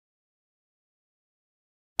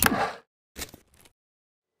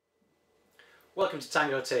Welcome to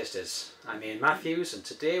Tango Tasters. I'm Ian Matthews and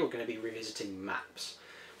today we're going to be revisiting maps.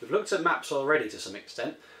 We've looked at maps already to some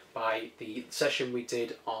extent by the session we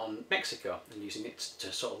did on Mexico and using it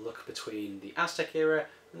to sort of look between the Aztec era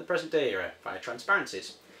and the present day era via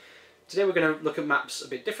transparencies. Today we're going to look at maps a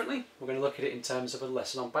bit differently. We're going to look at it in terms of a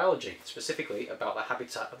lesson on biology, specifically about the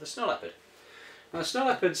habitat of the snow leopard. Now the snow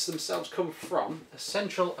leopards themselves come from a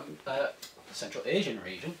Central Asian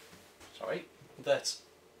region, that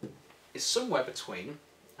is somewhere between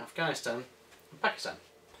Afghanistan and Pakistan.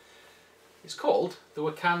 It's called the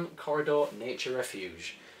Wakhan Corridor Nature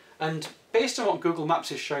Refuge, and based on what Google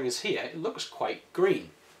Maps is showing us here, it looks quite green.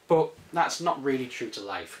 But that's not really true to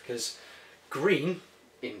life, because green,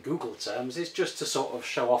 in Google terms, is just to sort of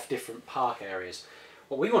show off different park areas.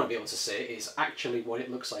 What we want to be able to say is actually what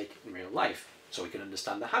it looks like in real life, so we can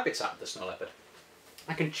understand the habitat of the snow leopard.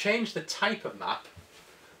 I can change the type of map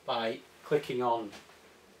by clicking on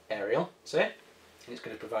aerial, say, and it's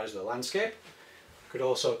going to provide us with a landscape. We could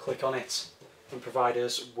also click on it and provide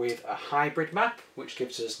us with a hybrid map, which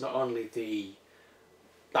gives us not only the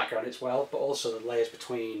background as well, but also the layers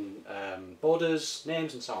between borders,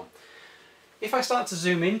 names and so on. If I start to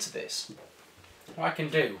zoom into this, what I can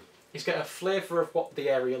do is get a flavour of what the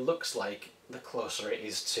area looks like the closer it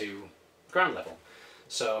is to ground level.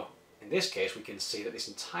 So in this case we can see that this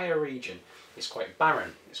entire region is quite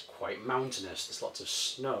barren, it's quite mountainous, there's lots of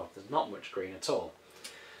snow, there's not much green at all.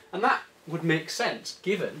 And that would make sense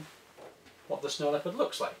given what the snow leopard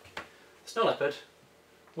looks like. The snow leopard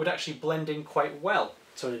would actually blend in quite well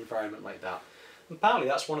to an environment like that. And partly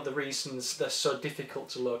that's one of the reasons they're so difficult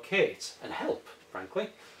to locate and help, frankly.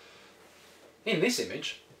 In this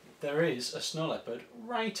image there is a snow leopard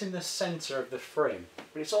right in the centre of the frame,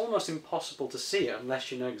 but it's almost impossible to see it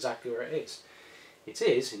unless you know exactly where it is. It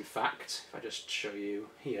is, in fact, if I just show you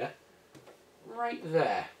here, right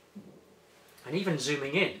there. And even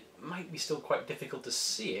zooming in, it might be still quite difficult to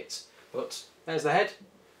see it, but there's the head,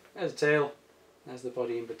 there's the tail, there's the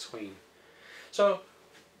body in between. So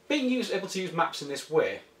being able to use maps in this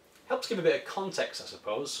way helps give a bit of context, I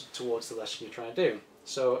suppose, towards the lesson you're trying to do.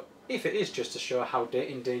 So if it is just to show how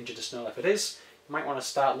endangered a snow leopard is, you might want to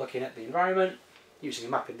start looking at the environment, using a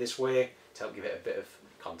map in this way to help give it a bit of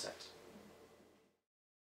context.